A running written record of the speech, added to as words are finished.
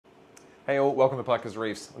Hey all, welcome to Pluckers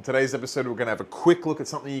Reefs. On today's episode we're going to have a quick look at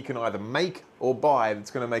something you can either make or buy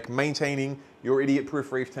that's going to make maintaining your Idiot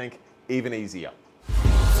Proof Reef Tank even easier.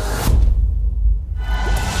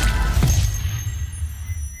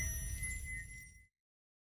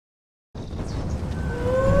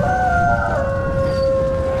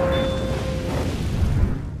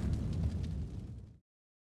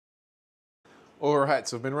 Alright,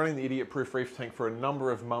 so I've been running the Idiot Proof Reef Tank for a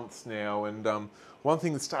number of months now, and one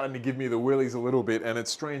thing that's starting to give me the willies a little bit, and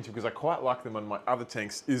it's strange because I quite like them on my other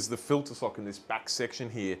tanks, is the filter sock in this back section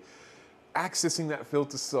here. Accessing that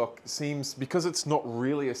filter sock seems, because it's not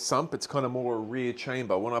really a sump, it's kind of more a rear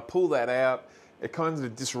chamber. When I pull that out, it kind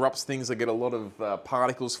of disrupts things. I get a lot of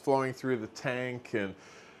particles flowing through the tank, and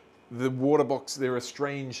the Waterbox, they're a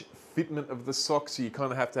strange fitment of the sock, so you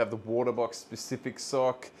kind of have to have the Waterbox specific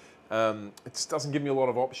sock. It just doesn't give me a lot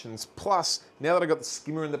of options. Plus, now that I've got the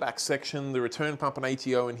skimmer in the back section, the return pump and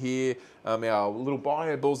ATO in here, our little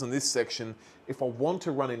bio balls in this section, if I want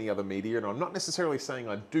to run any other media, and I'm not necessarily saying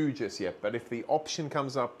I do just yet, but if the option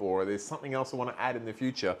comes up or there's something else I want to add in the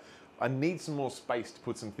future, I need some more space to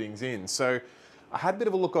put some things in. So I had a bit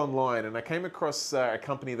of a look online and I came across a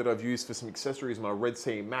company that I've used for some accessories, my Red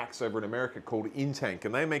Sea Max over in America, called InTank,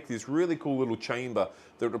 and they make this really cool little chamber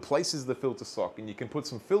that replaces the filter sock, and you can put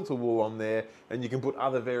some filter wool on there and you can put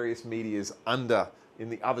other various medias under in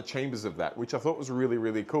the other chambers of that, which I thought was really,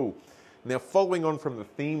 really cool. Now, following on from the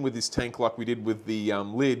theme with this tank like we did with the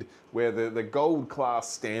lid, where the gold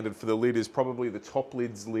class standard for the lid is probably the top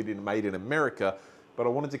lids lid made in America, but I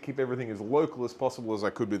wanted to keep everything as local as possible as I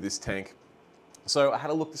could with this tank. So I had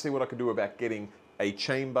a look to see what I could do about getting a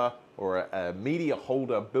chamber or a media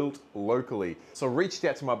holder built locally. So I reached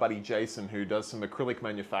out to my buddy Jason, who does some acrylic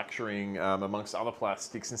manufacturing amongst other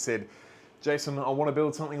plastics, and said, Jason, I want to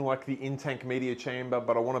build something like the InTank media chamber,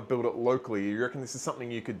 but I want to build it locally. You reckon this is something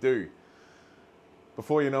you could do?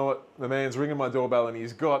 Before you know it, the man's ringing my doorbell and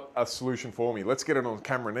he's got a solution for me. Let's get it on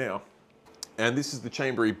camera now. And this is the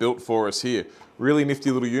chamber he built for us here. Really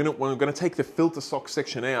nifty little unit. Well, I'm going to take the filter sock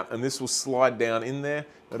section out and this will slide down in there.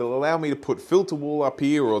 It'll allow me to put filter wool up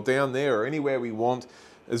here or down there or anywhere we want,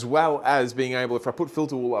 as well as being able, if I put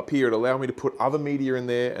filter wool up here, it'll allow me to put other media in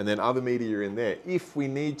there and then other media in there if we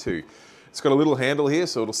need to. It's got a little handle here,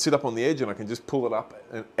 so it'll sit up on the edge and I can just pull it up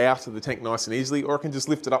and out of the tank nice and easily, or I can just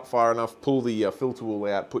lift it up far enough, pull the filter wool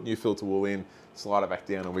out, put new filter wool in, slide it back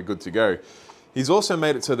down and we're good to go. He's also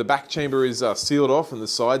made it so the back chamber is sealed off and the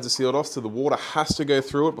sides are sealed off, so the water has to go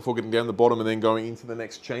through it before getting down the bottom and then going into the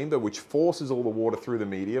next chamber, which forces all the water through the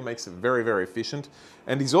media, makes it very, very efficient.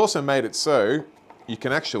 And he's also made it so you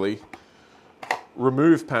can actually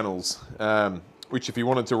remove panels, which if you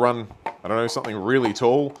wanted to run, I don't know, something really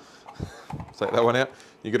tall, take that one out,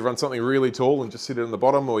 you could run something really tall and just sit it in the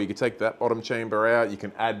bottom, or you could take that bottom chamber out. You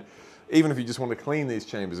can add, even if you just want to clean these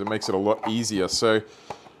chambers, it makes it a lot easier. So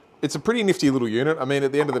it's a pretty nifty little unit. I mean,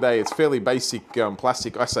 at the end of the day, it's fairly basic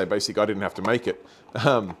plastic. I say basic, I didn't have to make it.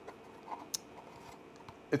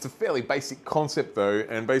 It's a fairly basic concept though,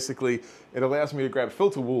 and basically it allows me to grab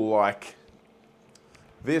filter wool like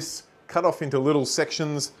this, cut off into little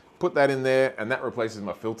sections, put that in there, and that replaces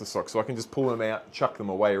my filter sock. So I can just pull them out, chuck them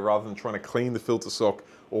away, rather than trying to clean the filter sock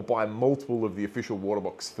or buy multiple of the official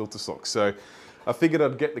Waterbox filter socks. So I figured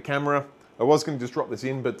I'd get the camera. I was going to just drop this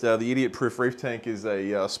in, but the Idiot Proof Reef Tank is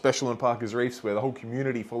a special in Parker's Reefs where the whole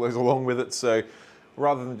community follows along with it. So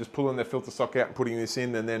rather than just pulling their filter sock out and putting this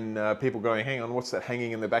in and then people going, hang on, what's that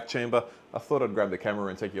hanging in the back chamber? I thought I'd grab the camera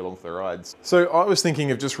and take you along for the rides. So I was thinking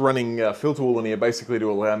of just running filter wool in here basically to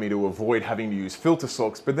allow me to avoid having to use filter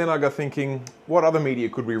socks, but then I got thinking, what other media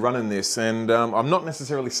could we run in this? And I'm not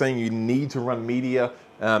necessarily saying you need to run media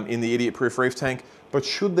in the Idiot Proof Reef Tank, but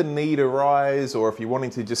should the need arise, or if you're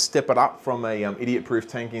wanting to just step it up from a Idiot Proof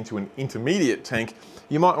tank into an intermediate tank,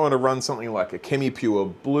 you might want to run something like a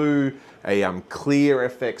ChemiPure Blue, a Clear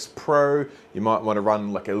FX Pro. You might want to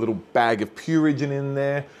run like a little bag of Purigen in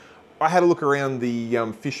there. I had a look around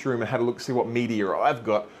the fish room and had a look to see what media I've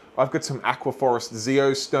got. I've got some Aquaforest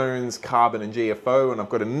Zeostones, Carbon and GFO, and I've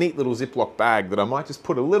got a neat little Ziploc bag that I might just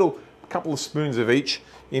put a couple of spoons of each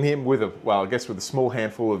in here with with a small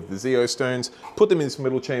handful of the Zeostones, put them in this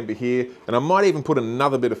middle chamber here, and I might even put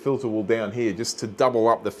another bit of filter wool down here just to double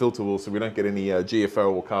up the filter wool so we don't get any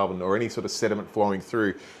GFO or carbon or any sort of sediment flowing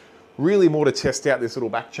through. Really more to test out this little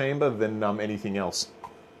back chamber than anything else.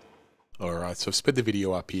 Alright, so I've sped the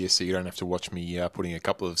video up here so you don't have to watch me putting a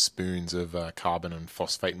couple of spoons of carbon and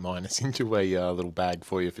phosphate minus into a little bag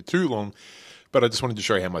for you for too long. But I just wanted to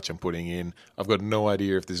show you how much I'm putting in. I've got no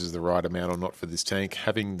idea if this is the right amount or not for this tank.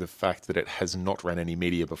 Having the fact that it has not ran any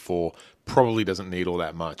media before probably doesn't need all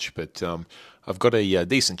that much, but I've got a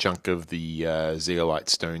decent chunk of the zeolite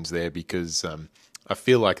stones there because I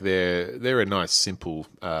feel like they're a nice simple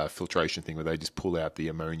filtration thing where they just pull out the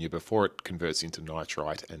ammonia before it converts into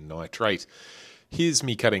nitrite and nitrate. Here's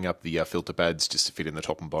me cutting up the filter pads just to fit in the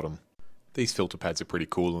top and bottom. These filter pads are pretty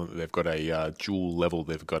cool. They've got a dual level.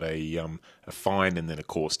 They've got a fine and then a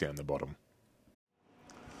coarse down the bottom.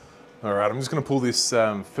 All right, I'm just going to pull this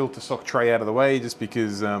filter sock tray out of the way just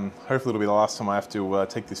because hopefully it'll be the last time I have to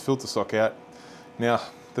take this filter sock out. Now,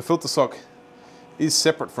 the filter sock is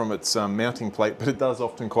separate from its mounting plate, but it does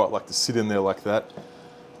often quite like to sit in there like that.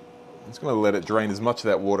 I'm just going to let it drain as much of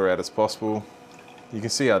that water out as possible. You can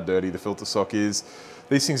see how dirty the filter sock is.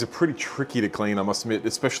 These things are pretty tricky to clean, I must admit,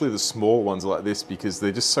 especially the small ones like this because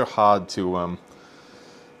they're just so hard to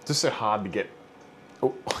get,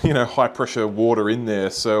 you know, high pressure water in there.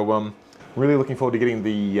 So really looking forward to getting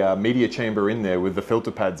the media chamber in there with the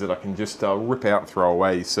filter pads that I can just rip out and throw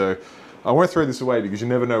away. So I won't throw this away because you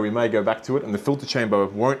never know, we may go back to it, and the filter chamber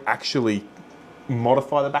won't actually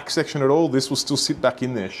modify the back section at all. This will still sit back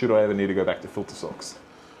in there should I ever need to go back to filter socks.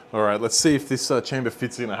 All right, let's see if this chamber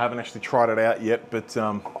fits in. I haven't actually tried it out yet, but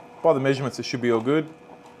by the measurements, it should be all good.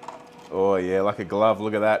 Oh yeah, like a glove,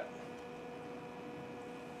 look at that.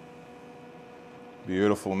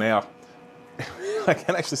 Beautiful. Now, I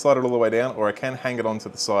can actually slide it all the way down, or I can hang it onto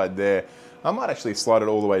the side there. I might actually slide it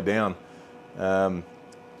all the way down.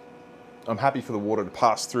 I'm happy for the water to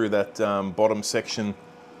pass through that bottom section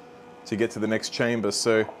to get to the next chamber.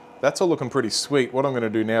 So that's all looking pretty sweet. What I'm going to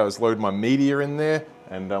do now is load my media in there,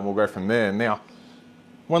 and we'll go from there. Now,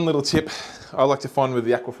 one little tip I like to find with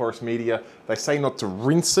the Aquaforest media, they say not to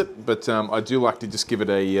rinse it, but I do like to just give it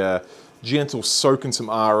a gentle soak in some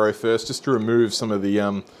RO first, just to remove some of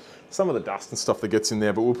the dust and stuff that gets in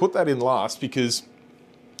there. But we'll put that in last because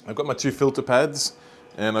I've got my two filter pads,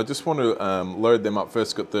 and I just want to load them up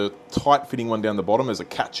first. Got the tight fitting one down the bottom as a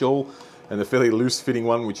catch-all, and the fairly loose fitting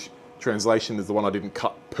one, which translation is the one I didn't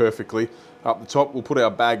cut perfectly. Up the top, we'll put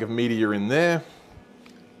our bag of media in there.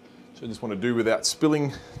 So I just want to do without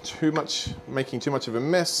spilling too much, making too much of a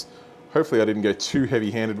mess. Hopefully I didn't go too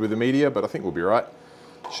heavy-handed with the media, but I think we'll be right.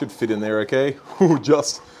 Should fit in there okay.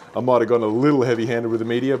 I might have gone a little heavy-handed with the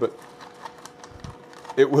media, but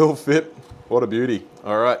it will fit. What a beauty.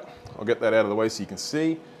 All right, I'll get that out of the way so you can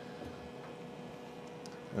see.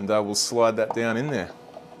 And I will slide that down in there.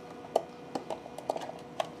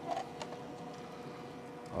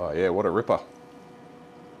 Oh yeah, what a ripper.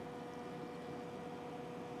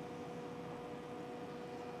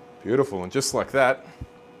 Beautiful, and just like that,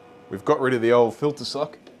 we've got rid of the old filter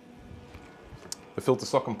sock, the filter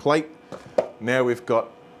sock and plate. Now we've got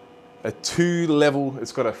a two-level,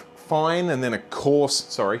 it's got a fine and then a coarse,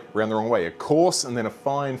 sorry, around the wrong way, a coarse and then a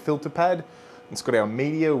fine filter pad. It's got our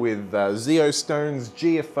media with zeostones,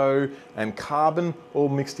 GFO and carbon all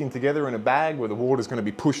mixed in together in a bag where the water's going to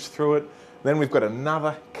be pushed through it. Then we've got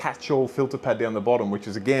another catch-all filter pad down the bottom, which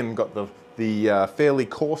has again got the fairly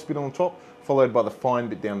coarse bit on the top, followed by the fine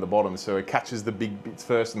bit down the bottom. So it catches the big bits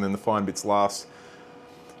first and then the fine bits last.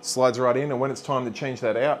 Slides right in, and when it's time to change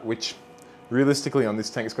that out, which realistically on this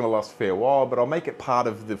tank it's going to last a fair while, but I'll make it part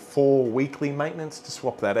of the 4 weekly maintenance to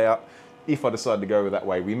swap that out if I decide to go that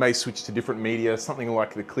way. We may switch to different media, something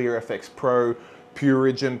like the Clear FX Pro,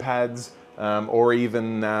 Purigen pads, or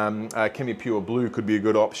even Chemi-Pure Blue could be a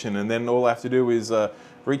good option. And then all I have to do is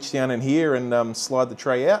reach down in here and slide the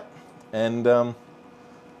tray out and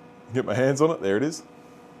get my hands on it, there it is,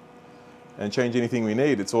 and change anything we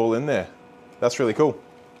need. It's all in there. That's really cool.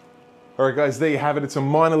 All right guys, there you have it. It's a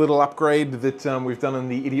minor little upgrade that we've done in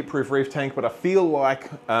the Idiot Proof Reef Tank, but I feel like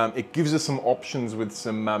it gives us some options with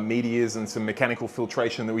some medias and some mechanical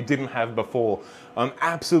filtration that we didn't have before. I'm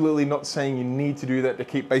absolutely not saying you need to do that to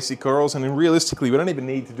keep basic corals, and then realistically we don't even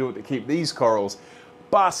need to do it to keep these corals,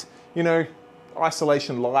 but you know,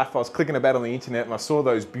 isolation life. I was clicking about on the internet and I saw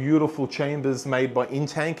those beautiful chambers made by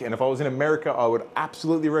InTank, and if I was in America I would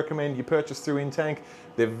absolutely recommend you purchase through InTank.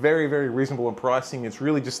 They're very, very reasonable in pricing. It's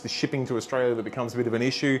really just the shipping to Australia that becomes a bit of an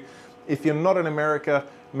issue. If you're not in America,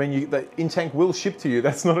 I mean, InTank will ship to you.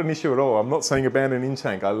 That's not an issue at all. I'm not saying abandon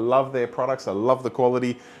InTank. I love their products. I love the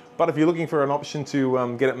quality. But if you're looking for an option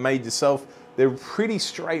to get it made yourself, they're pretty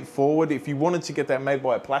straightforward. If you wanted to get that made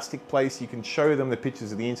by a plastic place, you can show them the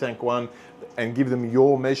pictures of the InTank one and give them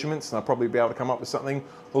your measurements, and I'll probably be able to come up with something.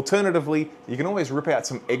 Alternatively, you can always rip out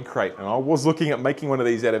some egg crate, and I was looking at making one of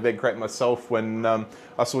these out of egg crate myself when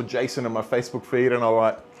I saw Jason on my Facebook feed, and I'm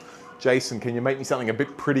like, Jason, can you make me something a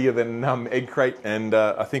bit prettier than Egg Crate? And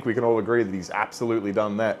I think we can all agree that he's absolutely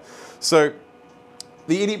done that. So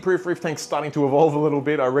the Idiot Proof Reef Tank's starting to evolve a little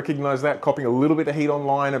bit. I recognize that, copying a little bit of heat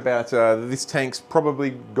online about this tank's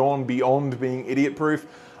probably gone beyond being idiot proof.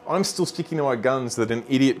 I'm still sticking to my guns that an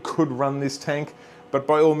idiot could run this tank, but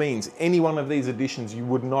by all means, any one of these additions you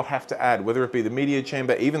would not have to add, whether it be the media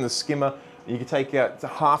chamber, even the skimmer. You can take out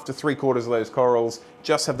half to 3/4 of those corals,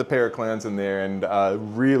 just have the pair of clowns in there, and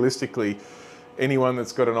realistically, anyone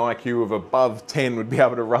that's got an IQ of above 10 would be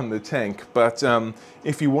able to run the tank. But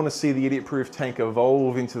if you want to see the Idiot Proof tank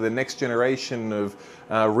evolve into the next generation of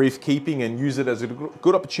reef keeping and use it as a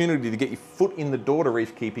good opportunity to get your foot in the door to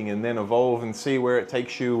reef keeping and then evolve and see where it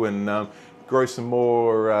takes you and grow some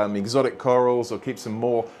more exotic corals or keep some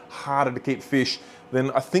more harder to keep fish, then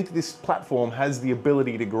I think this platform has the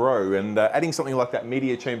ability to grow, and adding something like that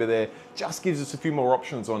media chamber there just gives us a few more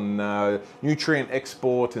options on nutrient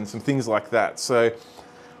export and some things like that. So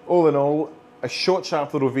all in all, a short,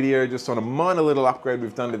 sharp little video just on a minor little upgrade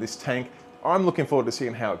we've done to this tank. I'm looking forward to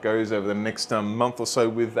seeing how it goes over the next month or so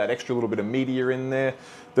with that extra little bit of media in there.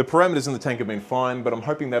 The parameters in the tank have been fine, but I'm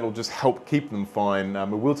hoping that'll just help keep them fine. It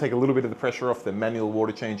will take a little bit of the pressure off the manual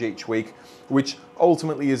water change each week, which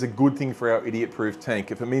ultimately is a good thing for our idiot-proof tank.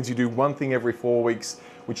 If it means you do one thing every 4 weeks,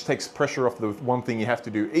 which takes pressure off the one thing you have to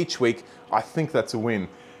do each week, I think that's a win.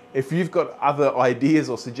 If you've got other ideas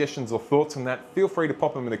or suggestions or thoughts on that, feel free to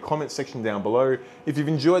pop them in the comment section down below. If you've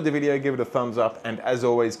enjoyed the video, give it a thumbs up. And as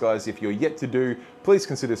always, guys, if you're yet to do, please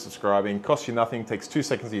consider subscribing. Costs you nothing, takes 2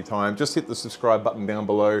 seconds of your time. Just hit the subscribe button down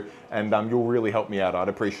below and you'll really help me out. I'd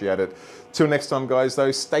appreciate it. Till next time, guys,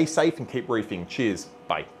 though, stay safe and keep reefing. Cheers.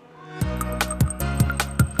 Bye.